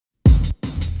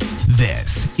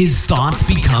This is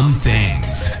Thoughts Become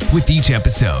Things. With each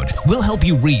episode, we'll help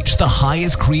you reach the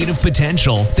highest creative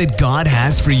potential that God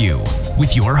has for you.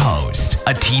 With your host,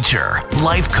 a teacher,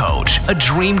 life coach, a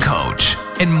dream coach,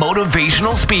 and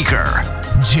motivational speaker,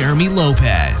 Jeremy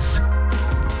Lopez.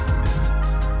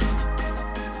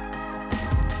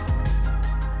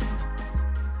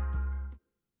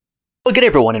 Well, good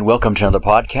everyone, and welcome to another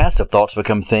podcast of Thoughts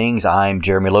Become Things. I'm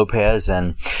Jeremy Lopez,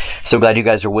 and so glad you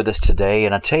guys are with us today.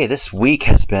 And I tell you, this week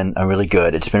has been really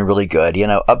good. It's been really good.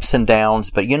 Ups and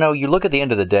downs, but you look at the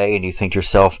end of the day and you think to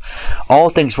yourself, all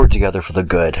things work together for the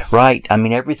good, right? I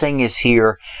mean, everything is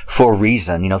here for a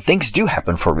reason. Things do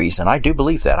happen for a reason. I do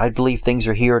believe that. I believe things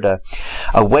are here to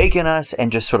awaken us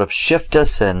and just sort of shift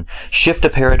us and shift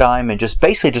a paradigm and just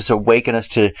basically just awaken us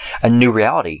to a new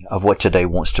reality of what today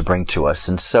wants to bring to us.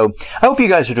 And so I hope you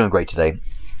guys are doing great today.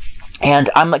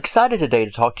 And I'm excited today to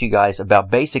talk to you guys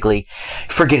about basically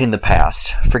forgetting the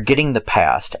past.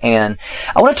 And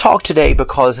I want to talk today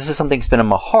because this is something that's been in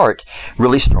my heart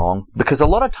really strong, because a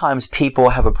lot of times people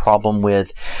have a problem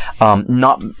with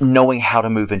not knowing how to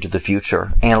move into the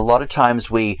future. And a lot of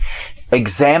times we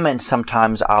examine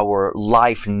sometimes our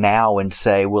life now and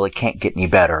say, well, it can't get any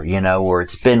better, or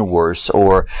it's been worse,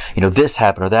 or, this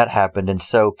happened or that happened. And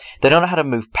so they don't know how to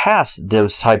move past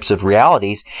those types of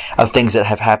realities of things that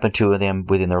have happened to them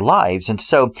within their lives. And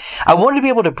so I wanted to be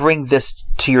able to bring this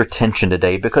to your attention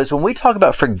today, because when we talk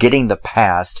about forgetting the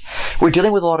past, we're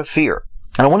dealing with a lot of fear.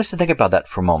 And I want us to think about that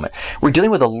for a moment. We're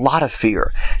dealing with a lot of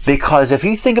fear, because if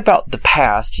you think about the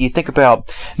past, you think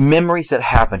about memories that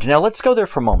happened. Now, let's go there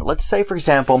for a moment. Let's say, for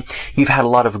example, you've had a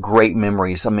lot of great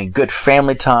memories. Good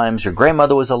family times. Your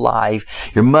grandmother was alive.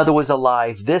 Your mother was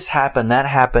alive. This happened, that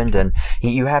happened. And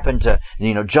you happened to,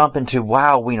 jump into,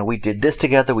 wow, we did this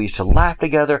together. We used to laugh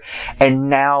together. And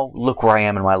now look where I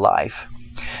am in my life.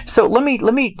 So let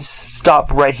me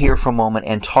stop right here for a moment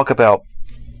and talk about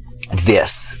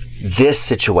this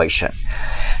situation.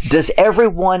 Does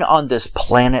everyone on this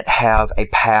planet have a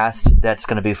past that's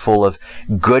going to be full of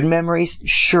good memories?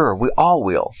 Sure, we all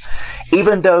will.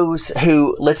 Even those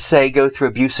who, let's say, go through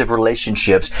abusive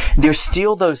relationships, there's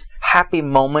still those happy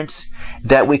moments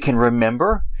that we can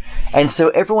remember. And so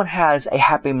everyone has a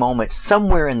happy moment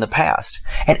somewhere in the past,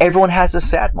 and everyone has a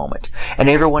sad moment, and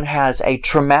everyone has a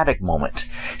traumatic moment.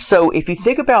 So if you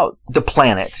think about the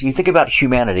planet, you think about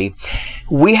humanity,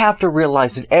 we have to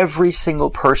realize that every single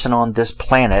person on this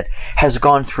planet has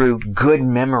gone through good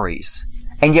memories.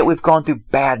 And yet we've gone through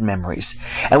bad memories.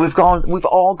 And we've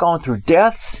all gone through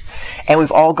deaths, and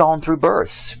we've all gone through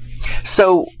births.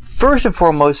 So first and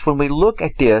foremost, when we look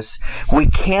at this, we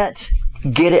can't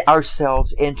get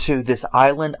ourselves into this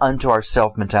island unto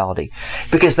ourself mentality.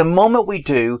 Because the moment we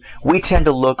do, we tend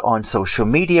to look on social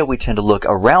media, we tend to look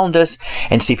around us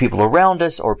and see people around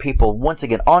us, or people once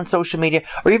again on social media,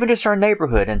 or even just our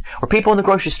neighborhood, or people in the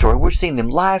grocery store. We're seeing them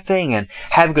laughing and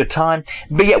having a good time,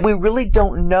 but yet we really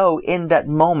don't know in that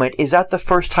moment, is that the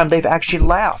first time they've actually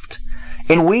laughed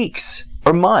in weeks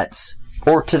or months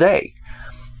or today?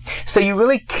 So you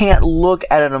really can't look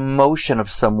at an emotion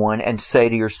of someone and say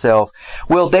to yourself,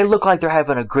 well, they look like they're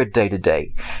having a good day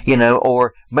today,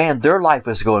 or man, their life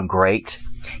is going great.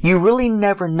 You really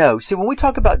never know. See, when we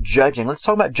talk about judging, let's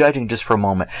talk about judging just for a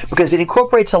moment, because it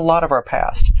incorporates a lot of our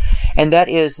past. And that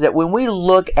is that when we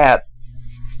look at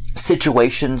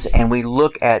situations and we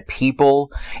look at people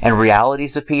and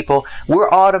realities of people, we're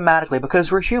automatically,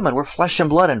 because we're human, we're flesh and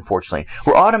blood, unfortunately,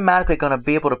 we're automatically going to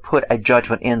be able to put a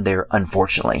judgment in there,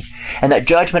 unfortunately. And that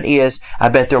judgment is, I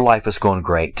bet their life is going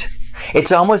great.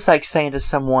 It's almost like saying to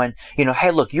someone,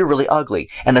 hey, look, you're really ugly,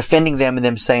 and offending them and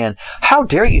them saying, how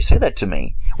dare you say that to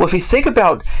me? Well, if you think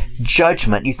about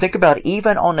judgment, you think about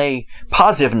even on a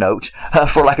positive note,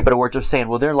 for lack of better words, of saying,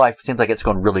 well, their life seems like it's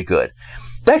going really good.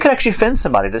 That could actually offend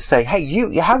somebody to say,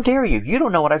 hey, how dare you? You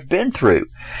don't know what I've been through.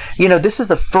 This is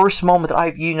the first moment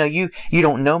that you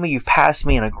don't know me. You've passed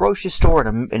me in a grocery store,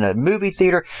 in a movie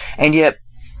theater, and yet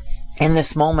in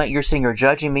this moment, you're sitting here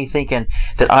judging me, thinking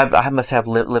that I must have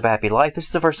live a happy life. This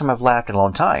is the first time I've laughed in a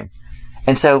long time.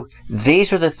 And so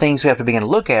these are the things we have to begin to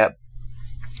look at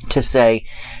to say,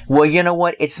 well, you know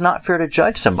what? It's not fair to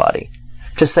judge somebody.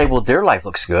 To say, well, their life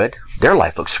looks good. Their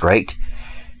life looks great.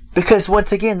 Because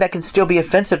once again, that can still be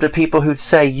offensive to people who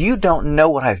say, you don't know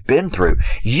what I've been through.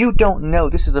 You don't know.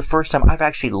 This is the first time I've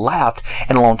actually laughed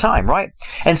in a long time, right?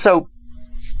 And so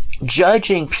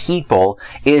judging people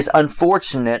is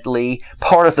unfortunately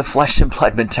part of the flesh and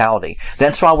blood mentality.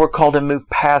 That's why we're called to move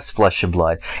past flesh and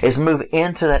blood, is move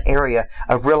into that area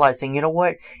of realizing, you know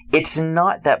what? It's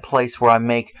not that place where I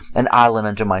make an island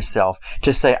unto myself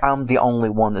to say I'm the only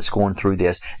one that's going through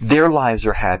this. Their lives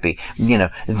are happy.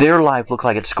 Their life looks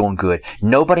like it's going good.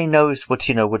 Nobody knows what's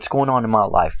going on in my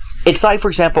life. It's like, for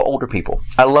example, older people.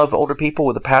 I love older people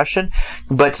with a passion,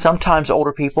 but sometimes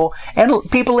older people,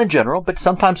 and people in general, but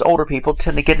sometimes older people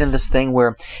tend to get in this thing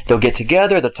where they'll get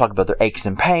together, they'll talk about their aches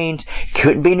and pains.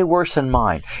 Couldn't be any worse than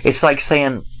mine. It's like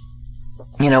saying,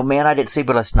 man, I didn't sleep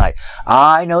last night.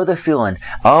 I know the feeling.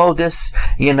 Oh, this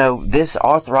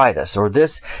arthritis or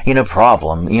this,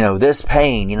 problem, this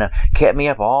pain, kept me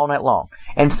up all night long.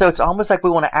 And so it's almost like we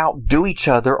want to outdo each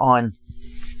other on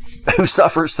who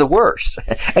suffers the worst.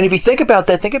 And if you think about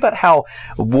that, think about how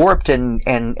warped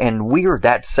and weird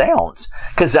that sounds.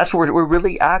 Because that's where we're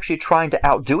really actually trying to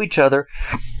outdo each other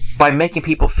by making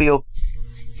people feel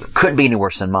couldn't be any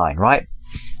worse than mine, right?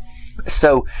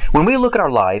 So when we look at our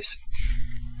lives,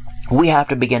 we have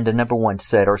to begin to, number one,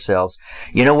 set ourselves,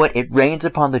 you know what? It rains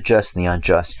upon the just and the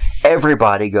unjust.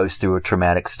 Everybody goes through a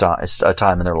traumatic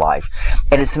time in their life.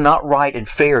 And it's not right and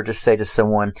fair to say to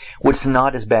someone, well, it's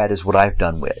not as bad as what I've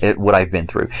been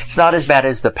through. It's not as bad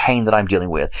as the pain that I'm dealing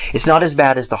with. It's not as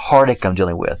bad as the heartache I'm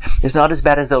dealing with. It's not as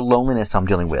bad as the loneliness I'm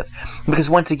dealing with. Because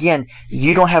once again,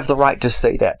 you don't have the right to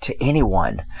say that to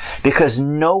anyone. Because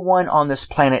no one on this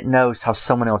planet knows how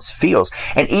someone else feels.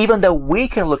 And even though we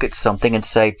can look at something and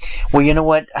say, well, you know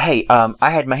what? Hey,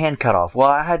 I had my hand cut off. Well,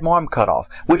 I had my arm cut off.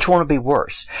 Which one would be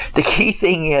worse? The key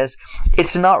thing is,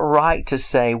 it's not right to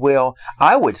say, well,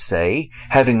 I would say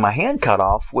having my hand cut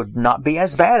off would not be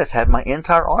as bad as having my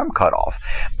entire arm cut off.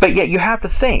 But yet you have to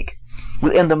think,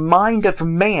 in the mind of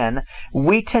man,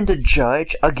 we tend to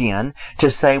judge, again,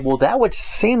 to say, well, that would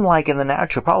seem like in the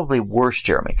natural, probably worse,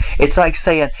 Jeremy. It's like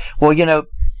saying, well,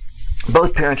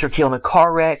 both parents are killed in a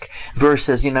car wreck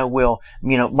versus,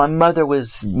 my mother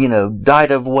was, died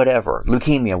of whatever,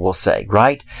 leukemia, we'll say,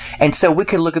 right? And so we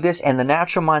could look at this and the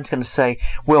natural mind's going to say,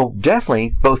 well,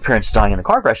 definitely both parents dying in a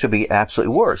car crash would be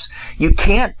absolutely worse. You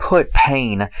can't put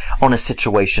pain on a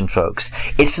situation, folks.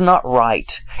 It's not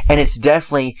right. And it's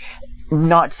definitely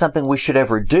not something we should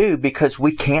ever do because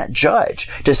we can't judge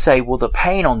to say, well, the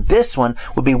pain on this one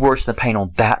would be worse than the pain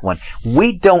on that one.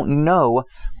 We don't know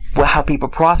how people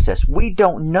process. We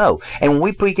don't know. And when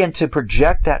we begin to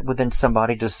project that within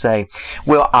somebody to say,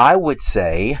 well, I would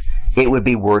say it would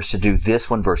be worse to do this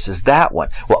one versus that one.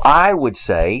 Well, I would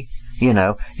say,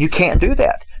 you can't do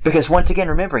that. Because once again,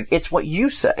 remembering, it's what you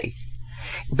say.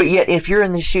 But yet, if you're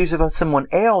in the shoes of someone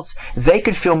else, they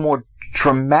could feel more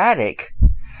traumatic,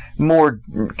 more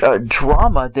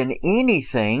trauma than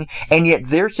anything, and yet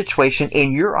their situation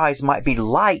in your eyes might be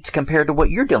light compared to what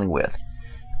you're dealing with.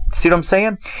 See what I'm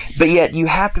saying? But yet you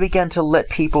have to begin to let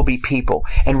people be people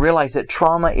and realize that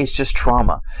trauma is just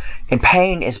trauma. And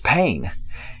pain is pain.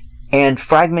 And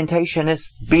fragmentation is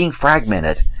being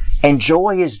fragmented. And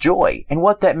joy is joy. And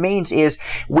what that means is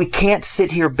we can't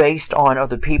sit here based on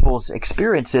other people's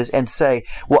experiences and say,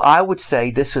 well, I would say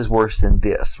this is worse than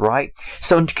this, right?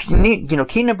 So,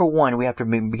 key number one we have to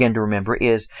begin to remember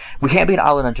is we can't be an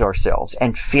island unto ourselves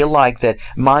and feel like that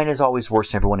mine is always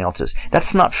worse than everyone else's.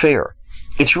 That's not fair.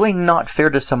 It's really not fair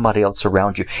to somebody else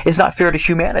around you. It's not fair to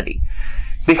humanity.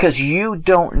 Because you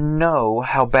don't know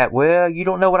how bad, well, you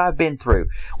don't know what I've been through.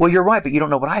 Well, you're right, but you don't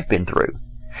know what I've been through.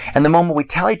 And the moment we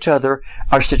tell each other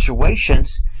our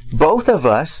situations, both of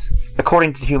us,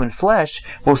 according to human flesh,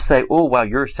 will say, oh, wow,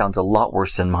 yours sounds a lot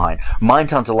worse than mine. Mine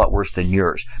sounds a lot worse than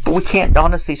yours. But we can't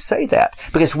honestly say that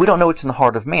because we don't know what's in the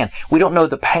heart of man. We don't know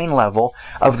the pain level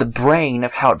of the brain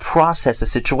of how it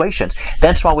processes situations.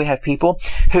 That's why we have people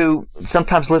who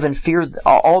sometimes live in fear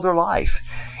all their life.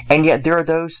 And yet there are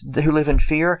those who live in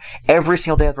fear every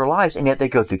single day of their lives, and yet they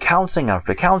go through counseling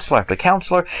after counselor after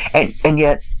counselor, and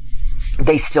yet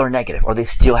they still are negative, or they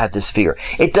still have this fear.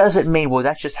 It doesn't mean, well,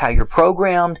 that's just how you're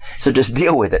programmed, so just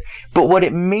deal with it. But what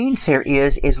it means here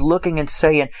is looking and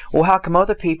saying, well, how come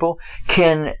other people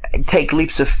can take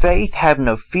leaps of faith, have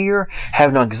no fear,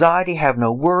 have no anxiety, have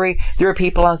no worry? There are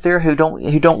people out there who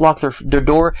don't lock their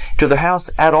door to their house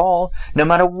at all, no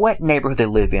matter what neighborhood they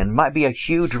live in. It might be a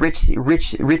huge,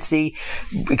 ritzy,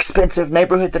 expensive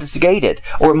neighborhood that is gated,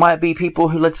 or it might be people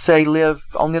who, let's say, live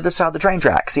on the other side of the train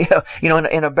tracks,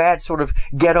 in a bad sort of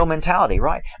ghetto mentality,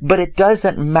 right? But it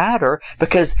doesn't matter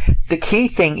because the key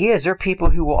thing is there are people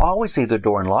who will always leave their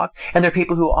door unlocked, and there are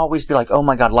people who will always be like, oh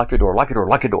my God, lock your door, lock your door,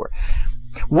 lock your door.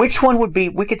 Which one would be,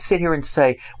 we could sit here and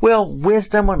say, well,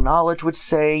 wisdom or knowledge would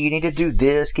say you need to do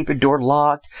this, keep your door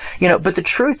locked, but the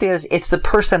truth is, it's the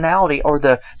personality or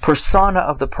the persona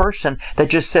of the person that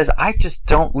just says, I just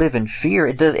don't live in fear.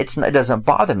 It doesn't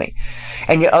bother me.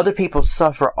 And yet other people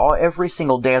suffer every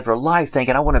single day of their life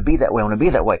thinking, I want to be that way, I want to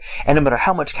be that way. And no matter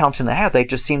how much counseling they have, they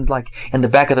just seem like in the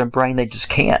back of their brain, they just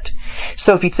can't.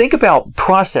 So if you think about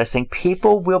processing,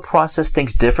 people will process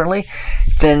things differently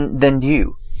than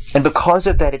you. And because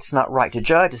of that, it's not right to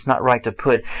judge. It's not right to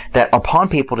put that upon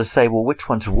people to say, well, which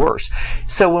one's worse?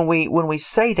 So when we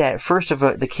say that, first of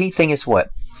all, the key thing is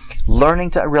what? Learning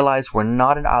to realize we're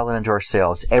not an island unto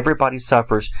ourselves. Everybody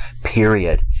suffers,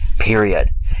 period.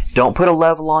 Period. Don't put a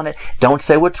level on it. Don't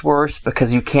say what's worse,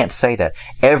 because you can't say that.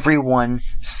 Everyone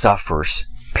suffers,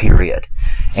 period.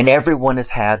 And everyone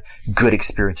has had good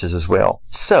experiences as well.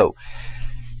 So,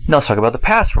 now let's talk about the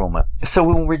past for a moment. So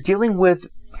when we're dealing with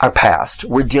our past,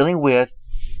 we're dealing with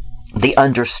the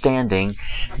understanding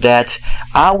that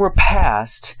our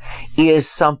past is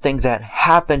something that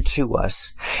happened to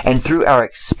us, and through our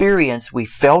experience we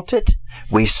felt it,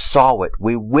 we saw it,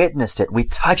 we witnessed it, we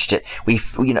touched it, we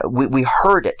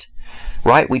heard it,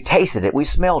 right? We tasted it, we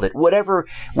smelled it, whatever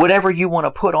you want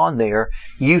to put on there,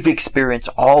 you've experienced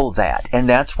all that, and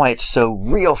that's why it's so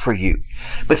real for you.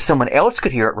 But someone else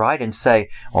could hear it, right, and say,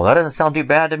 well, that doesn't sound too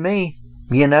bad to me,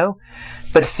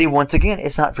 But see, once again,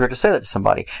 it's not fair to say that to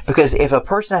somebody. Because if a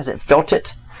person hasn't felt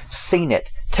it, seen it,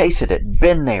 tasted it,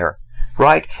 been there,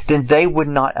 right, then they would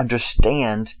not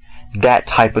understand that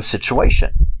type of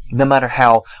situation. No matter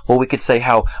how, well, we could say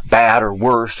how bad or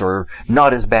worse or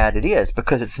not as bad it is,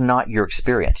 because it's not your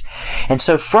experience. And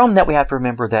so from that, we have to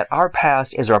remember that our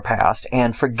past is our past.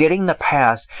 And forgetting the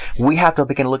past, we have to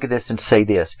begin to look at this and say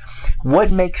this. What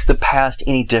makes the past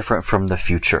any different from the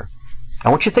future? I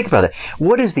want you to think about that.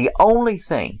 What is the only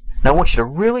thing? Now I want you to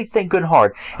really think good and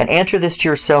hard and answer this to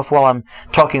yourself while I'm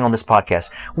talking on this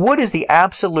podcast. What is the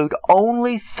absolute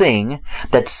only thing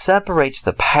that separates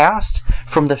the past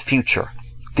from the future?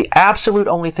 The absolute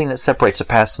only thing that separates the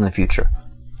past from the future.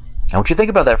 I want you to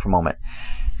think about that for a moment,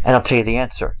 and I'll tell you the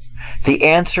answer. The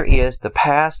answer is the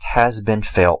past has been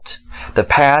felt. The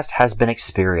past has been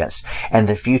experienced, and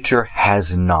the future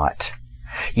has not.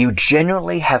 You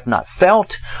genuinely have not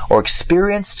felt or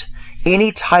experienced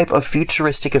any type of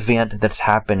futuristic event that's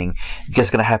going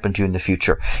to happen to you in the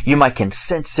future. You might can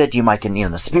sense it, you might can,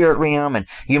 in the spirit realm, and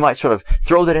you might sort of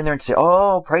throw that in there and say,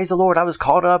 oh, praise the Lord, I was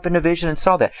caught up in a vision and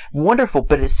saw that. Wonderful,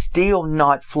 but it's still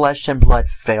not flesh and blood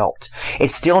felt.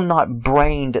 It's still not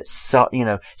brained,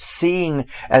 seeing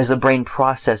as the brain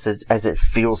processes as it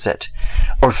feels it,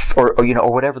 or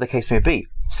whatever the case may be.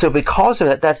 So because of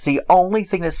that, that's the only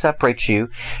thing that separates you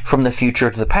from the future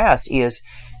to the past is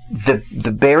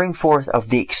the bearing forth of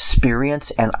the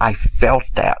experience, and I felt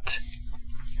that.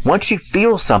 Once you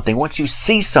feel something, once you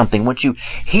see something, once you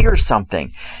hear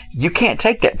something, you can't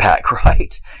take that back,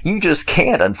 right? You just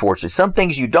can't, unfortunately. Some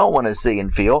things you don't want to see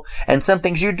and feel, and some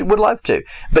things you would love to,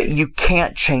 but you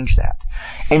can't change that.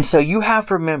 And so you have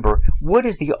to remember, what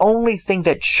is the only thing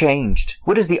that changed?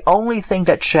 What is the only thing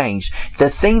that changed?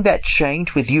 The thing that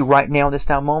changed with you right now in this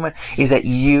now moment is that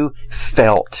you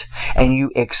felt and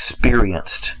you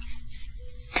experienced.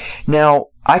 Now,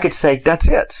 I could say that's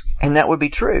it, and that would be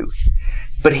true.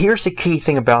 But here's the key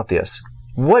thing about this.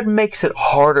 What makes it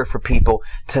harder for people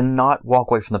to not walk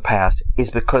away from the past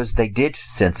is because they did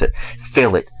sense it,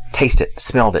 feel it, taste it,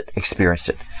 smelled it, experienced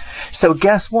it. So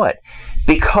guess what?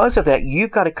 Because of that,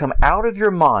 you've got to come out of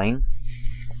your mind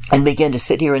and begin to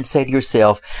sit here and say to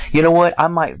yourself, you know what, I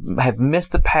might have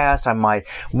missed the past, I might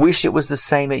wish it was the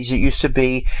same as it used to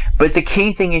be, but the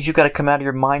key thing is you've got to come out of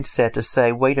your mindset to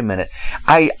say, wait a minute,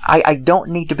 I don't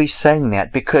need to be saying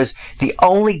that, because the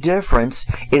only difference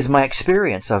is my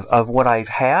experience of what I've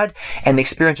had and the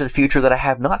experience of the future that I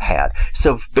have not had.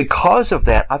 So because of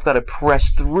that, I've got to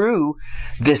press through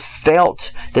this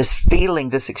felt, this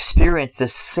feeling, this experience,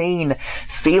 this seen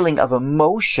feeling of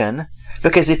emotion.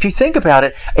 Because if you think about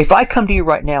it, if I come to you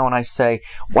right now and I say,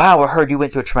 wow, I heard you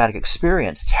went through a traumatic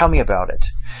experience, tell me about it.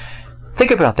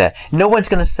 Think about that. No one's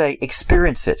going to say,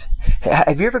 experience it.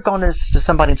 Have you ever gone to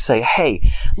somebody and say, hey,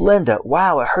 Linda,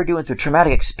 wow, I heard you went through a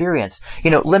traumatic experience.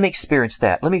 Let me experience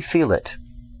that. Let me feel it.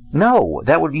 No,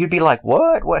 you'd be like,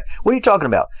 what? What are you talking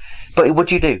about? But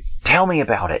what you do, tell me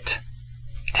about it.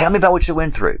 Tell me about what you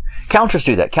went through. Counselors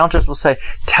do that. Counselors will say,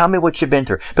 tell me what you've been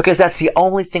through. Because that's the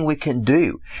only thing we can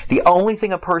do. The only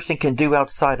thing a person can do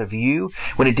outside of you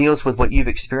when it deals with what you've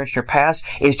experienced in your past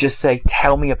is just say,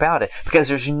 tell me about it. Because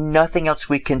there's nothing else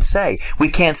we can say. We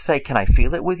can't say, can I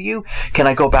feel it with you? Can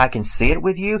I go back and see it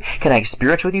with you? Can I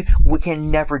experience it with you? We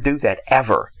can never do that,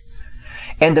 ever.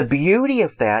 And the beauty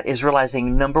of that is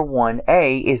realizing, number one,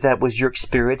 is that was your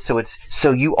experience,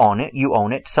 so you own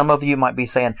it. Some of you might be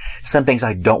saying, some things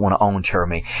I don't want to own,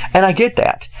 Jeremy. And I get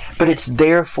that. But it's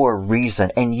there for a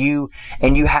reason. And you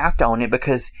have to own it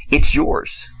because it's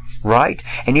yours. Right?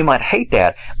 And you might hate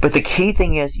that, but the key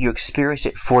thing is you experienced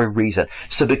it for a reason.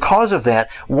 So because of that,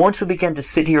 once we begin to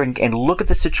sit here and look at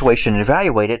the situation and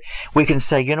evaluate it, we can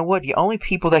say, you know what? The only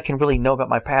people that can really know about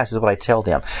my past is what I tell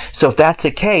them. So if that's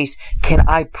the case, can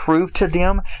I prove to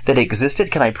them that it existed?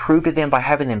 Can I prove to them by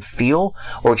having them feel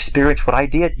or experience what I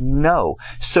did? No.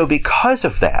 So because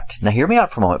of that, now hear me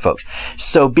out for a moment, folks.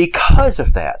 So because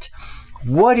of that,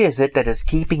 what is it that is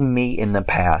keeping me in the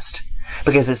past?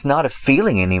 Because it's not a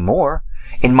feeling anymore.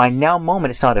 In my now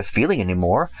moment, it's not a feeling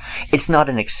anymore. It's not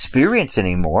an experience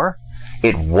anymore.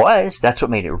 It was. That's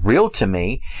what made it real to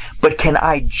me. But can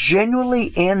I genuinely,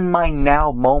 in my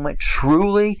now moment,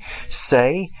 truly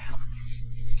say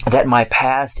that my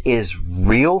past is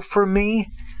real for me?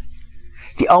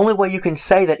 The only way you can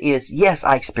say that is, yes,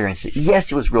 I experienced it.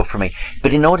 Yes, it was real for me.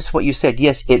 But you notice what you said.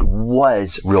 Yes, it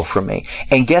was real for me.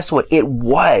 And guess what? It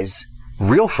was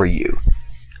real for you.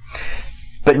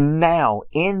 But now,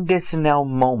 in this now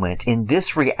moment, in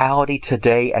this reality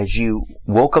today, as you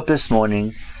woke up this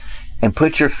morning and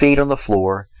put your feet on the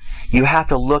floor, you have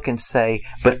to look and say,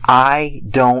 but I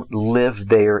don't live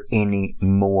there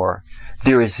anymore.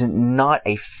 There is not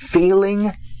a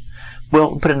feeling.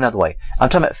 Well, put it another way. I'm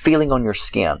talking about feeling on your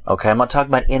skin, okay? I'm not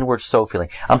talking about inward soul feeling.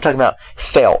 I'm talking about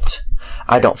felt.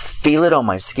 I don't feel it on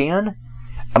my skin.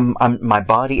 My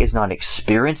body is not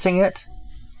experiencing it,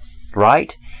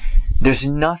 right? There's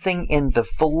nothing in the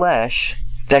flesh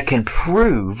that can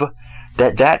prove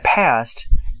that that past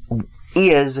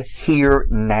is here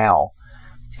now.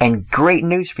 And great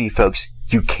news for you folks,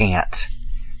 you can't.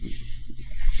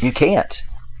 You can't.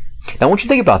 Now I want you to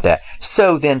think about that.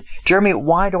 So then, Jeremy,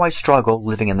 why do I struggle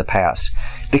living in the past?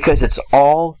 Because it's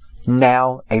all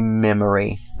now a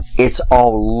memory. It's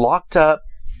all locked up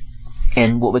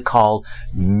in what we call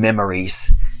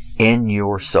memories. In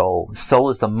your soul.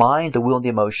 Soul is the mind, the will, and the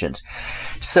emotions.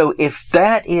 So if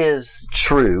that is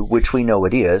true, which we know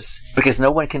it is, because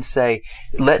no one can say,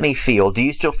 let me feel. Do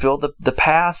you still feel the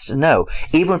past? No.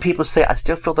 Even when people say, I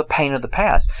still feel the pain of the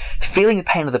past. Feeling the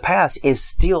pain of the past is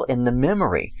still in the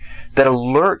memory that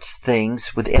alerts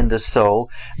things within the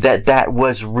soul that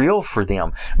was real for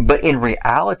them. But in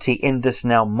reality, in this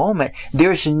now moment,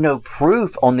 there's no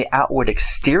proof on the outward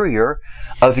exterior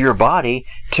of your body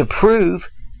to prove,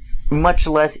 much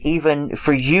less even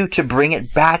for you to bring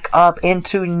it back up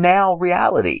into now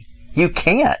reality. You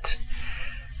can't.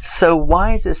 So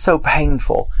why is it so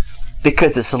painful?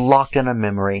 Because it's locked in a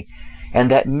memory. And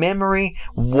that memory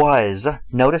was,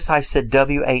 notice I said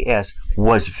W-A-S,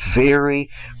 was very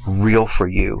real for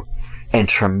you. And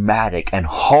traumatic and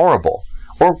horrible.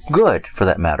 Or good, for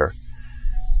that matter.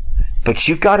 But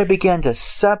you've got to begin to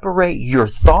separate your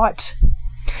thought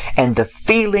and the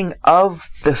feeling of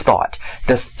the thought.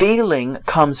 The feeling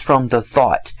comes from the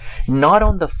thought, not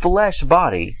on the flesh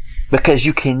body, because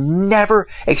you can never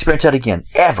experience that again,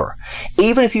 ever.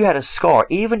 Even if you had a scar,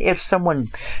 even if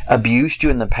someone abused you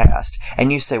in the past,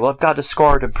 and you say, well, I've got a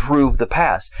scar to prove the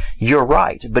past. You're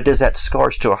right, but does that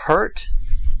scar still hurt?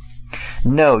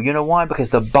 No. You know why?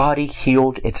 Because the body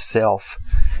healed itself.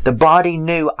 The body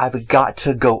knew, I've got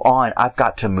to go on. I've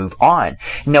got to move on.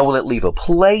 Now, will it leave a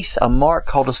place, a mark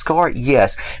called a scar?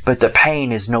 Yes, but the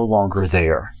pain is no longer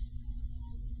there.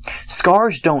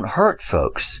 Scars don't hurt,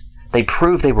 folks. They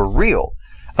prove they were real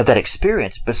of that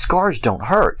experience, but scars don't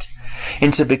hurt.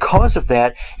 And so because of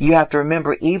that, you have to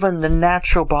remember, even the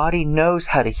natural body knows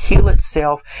how to heal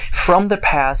itself from the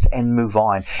past and move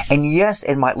on. And yes,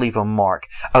 it might leave a mark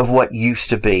of what used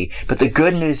to be, but the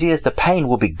good news is the pain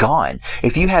will be gone.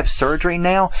 If you have surgery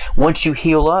now, once you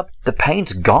heal up, the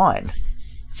pain's gone.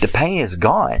 The pain is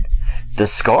gone. The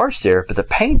scar's there, but the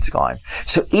pain's gone.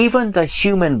 So even the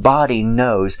human body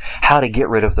knows how to get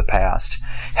rid of the past.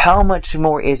 How much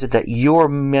more is it that your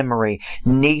memory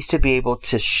needs to be able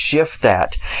to shift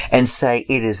that and say,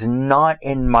 it is not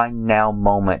in my now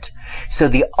moment. So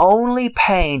the only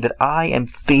pain that I am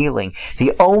feeling,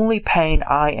 the only pain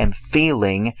I am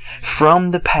feeling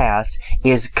from the past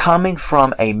is coming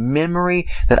from a memory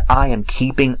that I am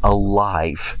keeping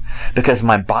alive. Because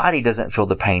my body doesn't feel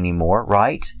the pain anymore,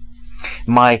 right?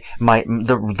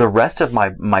 The rest of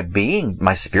my being,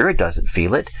 my spirit doesn't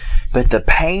feel it, but the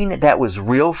pain that was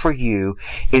real for you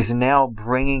is now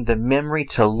bringing the memory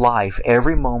to life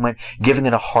every moment, giving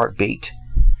it a heartbeat,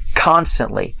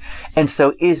 constantly. And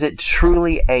so is it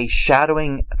truly a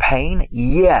shadowing pain?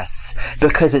 Yes,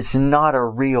 because it's not a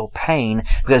real pain,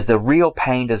 because the real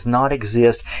pain does not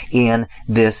exist in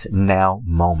this now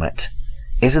moment.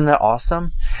 Isn't that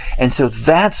awesome? And so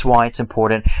that's why it's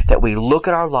important that we look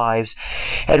at our lives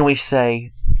and we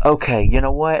say, okay, you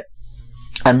know what?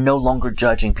 I'm no longer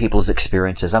judging people's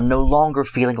experiences. I'm no longer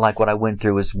feeling like what I went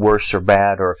through is worse or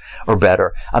bad or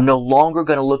better. I'm no longer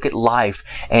going to look at life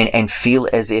and feel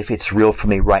as if it's real for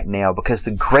me right now, because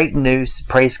the great news,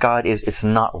 praise God, is it's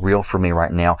not real for me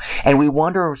right now. And we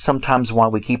wonder sometimes why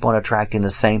we keep on attracting the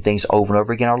same things over and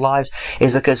over again in our lives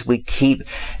is because we keep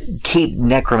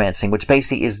necromancing, which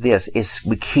basically is this, is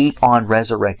we keep on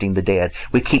resurrecting the dead.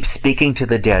 We keep speaking to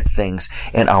the dead things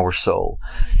in our soul.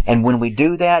 And when we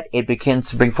do that, it begins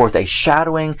to bring forth a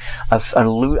shadowing of an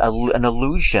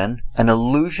illusion, an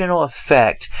illusional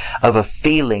effect of a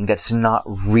feeling that's not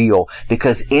real.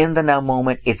 Because in the now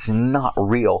moment, it's not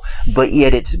real, but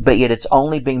yet it's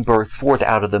only being birthed forth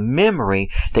out of the memory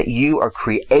that you are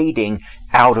creating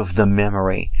out of the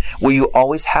memory. Will you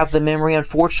always have the memory,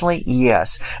 unfortunately?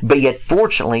 Yes. But yet,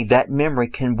 fortunately, that memory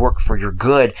can work for your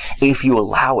good if you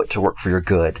allow it to work for your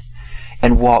good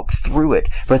and walk through it.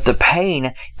 But the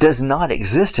pain does not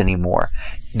exist anymore.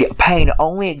 The pain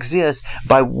only exists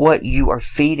by what you are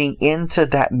feeding into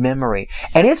that memory.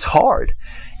 And it's hard.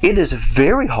 It is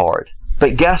very hard.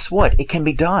 But guess what? It can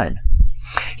be done.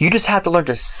 You just have to learn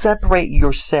to separate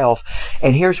yourself.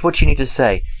 And here's what you need to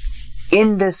say.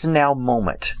 In this now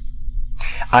moment,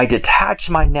 I detach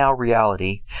my now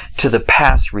reality to the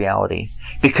past reality,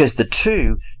 because the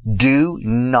two do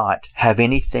not have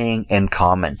anything in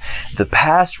common. The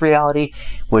past reality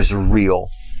was real.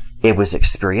 It was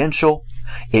experiential.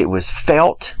 It was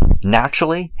felt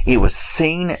naturally. It was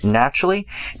seen naturally.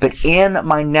 But in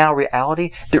my now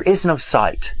reality, there is no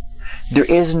sight. There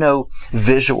is no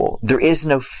visual. There is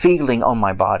no feeling on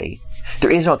my body.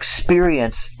 There is no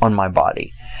experience on my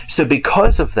body. So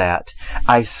because of that,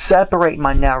 I separate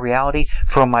my now reality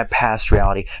from my past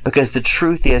reality, because the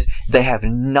truth is they have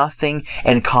nothing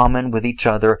in common with each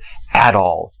other at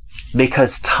all.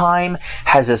 Because time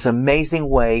has this amazing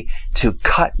way to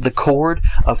cut the cord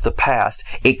of the past.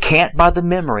 It can't by the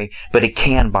memory, but it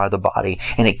can by the body.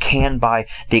 And it can by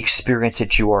the experience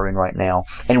that you are in right now.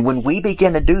 And when we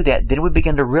begin to do that, then we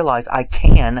begin to realize I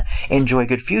can enjoy a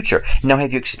good future. Now,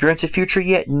 have you experienced a future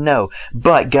yet? No.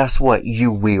 But guess what?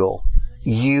 You will.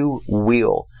 You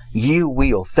will. You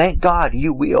will. Thank God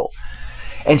you will.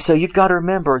 And so you've got to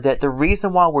remember that the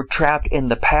reason why we're trapped in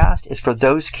the past is for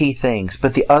those key things.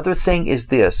 But the other thing is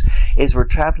this, is we're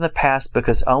trapped in the past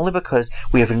because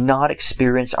we have not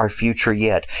experienced our future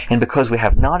yet. And because we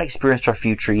have not experienced our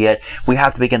future yet, we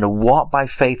have to begin to walk by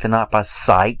faith and not by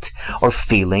sight or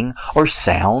feeling or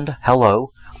sound.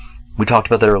 Hello. We talked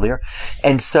about that earlier.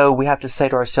 And so we have to say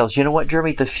to ourselves, you know what,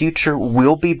 Jeremy, the future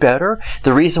will be better.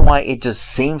 The reason why it just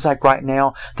seems like right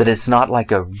now that it's not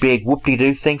like a big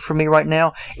whoop-de-doo thing for me right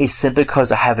now is simply because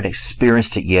I haven't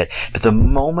experienced it yet. But the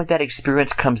moment that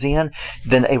experience comes in,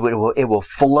 then it will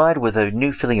flood with a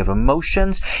new feeling of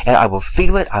emotions, and I will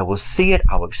feel it, I will see it,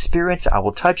 I will experience it, I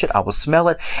will touch it, I will smell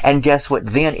it, and guess what?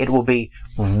 Then it will be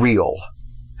real.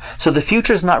 So the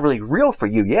future is not really real for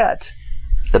you yet.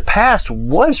 The past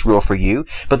was real for you,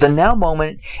 but the now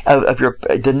moment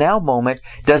the now moment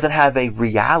doesn't have a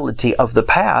reality of the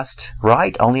past,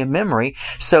 right? Only a memory.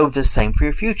 So the same for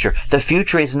your future. The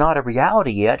future is not a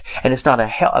reality yet, and it's not a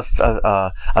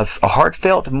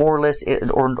heartfelt, more or less,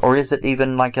 or is it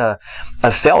even like a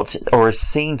felt or a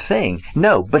seen thing?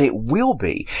 No, but it will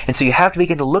be. And so you have to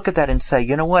begin to look at that and say,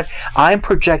 you know what? I'm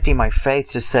projecting my faith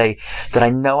to say that I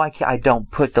know I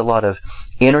don't put a lot of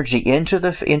energy into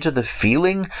the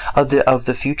feeling of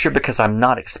the future because I'm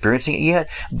not experiencing it yet,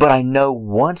 but I know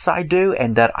once I do,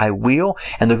 and that I will,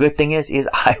 and the good thing is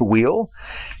I will,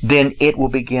 then it will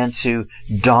begin to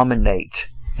dominate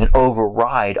and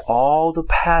override all the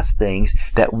past things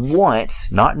that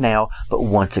once, not now, but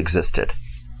once existed.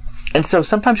 And so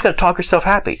sometimes you've got to talk yourself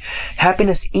happy.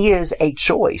 Happiness is a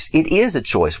choice. It is a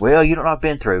choice. Well, you don't know what I've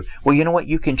been through. Well, you know what?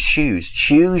 You can choose.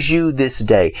 Choose you this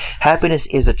day. Happiness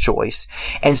is a choice.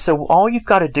 And so all you've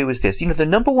got to do is this. You know, the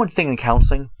number one thing in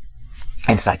counseling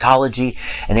and psychology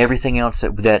and everything else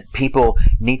that people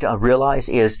need to realize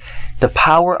is the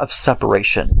power of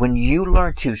separation. When you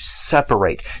learn to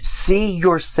separate, see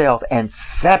yourself and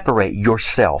separate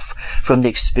yourself from the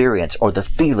experience or the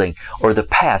feeling or the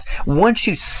past. Once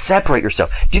you separate yourself,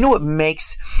 do you know what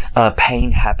makes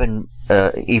pain happen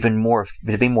even more,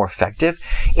 to be more effective,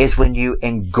 is when you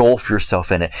engulf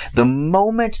yourself in it. The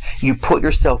moment you put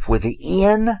yourself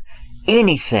within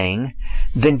anything,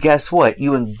 then guess what?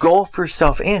 You engulf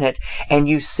yourself in it and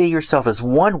you see yourself as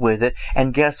one with it.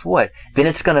 And guess what? Then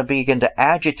it's going to begin to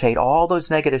agitate all those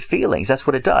negative feelings. That's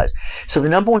what it does. So the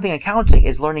number one thing in counseling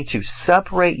is learning to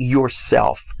separate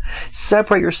yourself.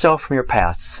 Separate yourself from your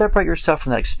past. Separate yourself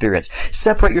from that experience.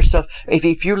 Separate yourself.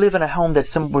 If you live in a home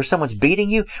where someone's beating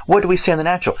you, what do we say in the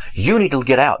natural? You need to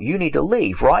get out. You need to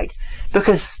leave, right?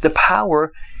 Because the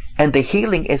power and the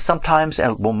healing is sometimes,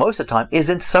 and well, most of the time, is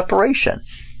in separation.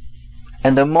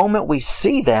 And the moment we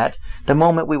see that, the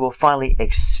moment we will finally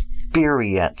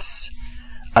experience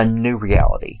a new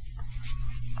reality.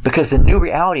 Because the new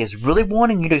reality is really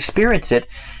wanting you to experience it,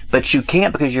 but you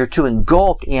can't because you're too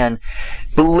engulfed in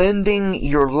blending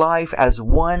your life as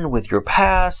one with your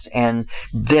past. And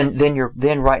then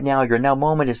right now, your now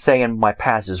moment is saying, my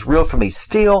past is real for me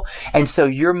still. And so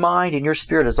your mind and your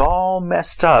spirit is all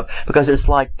messed up because it's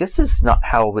like, this is not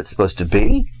how it's supposed to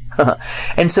be.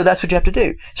 And so that's what you have to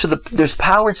do. So there's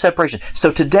power in separation.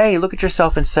 So today, look at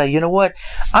yourself and say, you know what?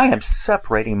 I am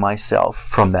separating myself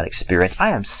from that experience.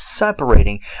 I am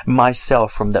separating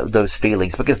myself from those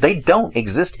feelings because they don't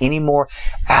exist anymore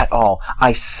at all.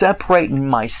 I separate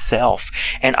myself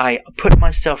and I put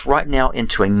myself right now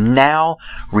into a now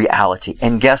reality.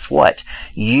 And guess what?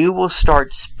 You will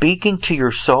start speaking to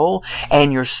your soul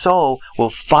and your soul will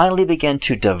finally begin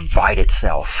to divide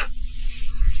itself.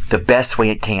 The best way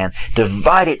it can,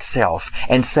 divide itself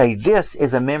and say, this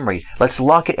is a memory. Let's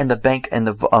lock it in the bank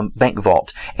bank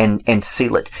vault and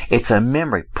seal it. It's a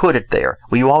memory. Put it there.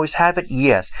 Will you always have it?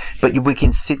 Yes. But we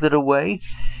can seal it away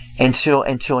until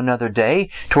another day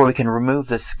to where we can remove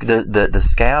the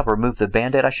scab, remove the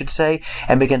Band-Aid, I should say,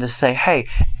 and begin to say, hey,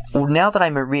 now that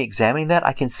I'm re-examining that,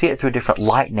 I can see it through a different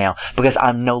light now because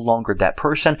I'm no longer that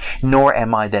person, nor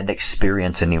am I that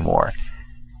experience anymore.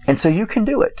 And so you can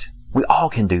do it. We all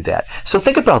can do that. So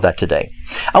think about that today.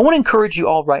 I want to encourage you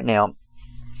all right now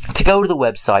to go to the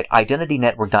website,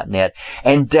 identitynetwork.net,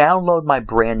 and download my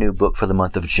brand new book for the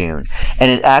month of June. And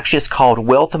it actually is called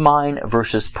Wealth Mind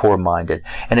versus Poor Minded.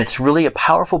 And it's really a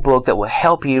powerful book that will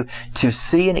help you to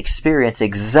see and experience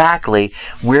exactly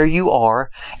where you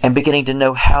are and beginning to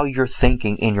know how you're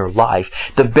thinking in your life.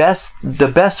 The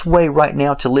best way right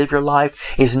now to live your life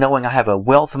is knowing I have a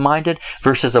wealth-minded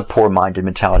versus a poor-minded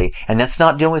mentality. And that's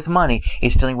not dealing with money.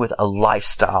 It's dealing with a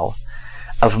lifestyle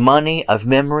of money, of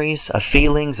memories, of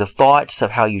feelings, of thoughts, of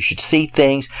how you should see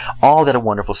things, all that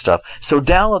wonderful stuff. So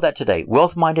download that today,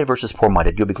 Wealth-Minded versus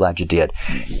Poor-Minded. You'll be glad you did.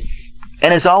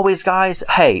 And as always, guys,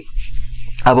 hey,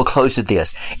 I will close with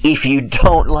this. If you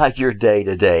don't like your day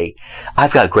today,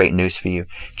 I've got great news for you.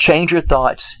 Change your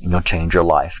thoughts, and you'll change your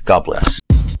life. God bless.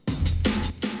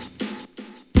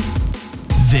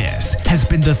 This has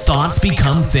been the Thoughts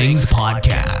Become Things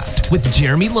podcast with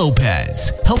Jeremy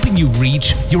Lopez, helping you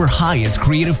reach your highest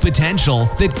creative potential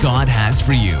that God has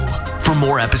for you. For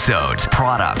more episodes,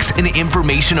 products, and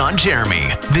information on Jeremy,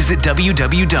 visit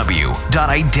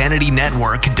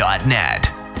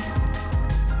www.identitynetwork.net.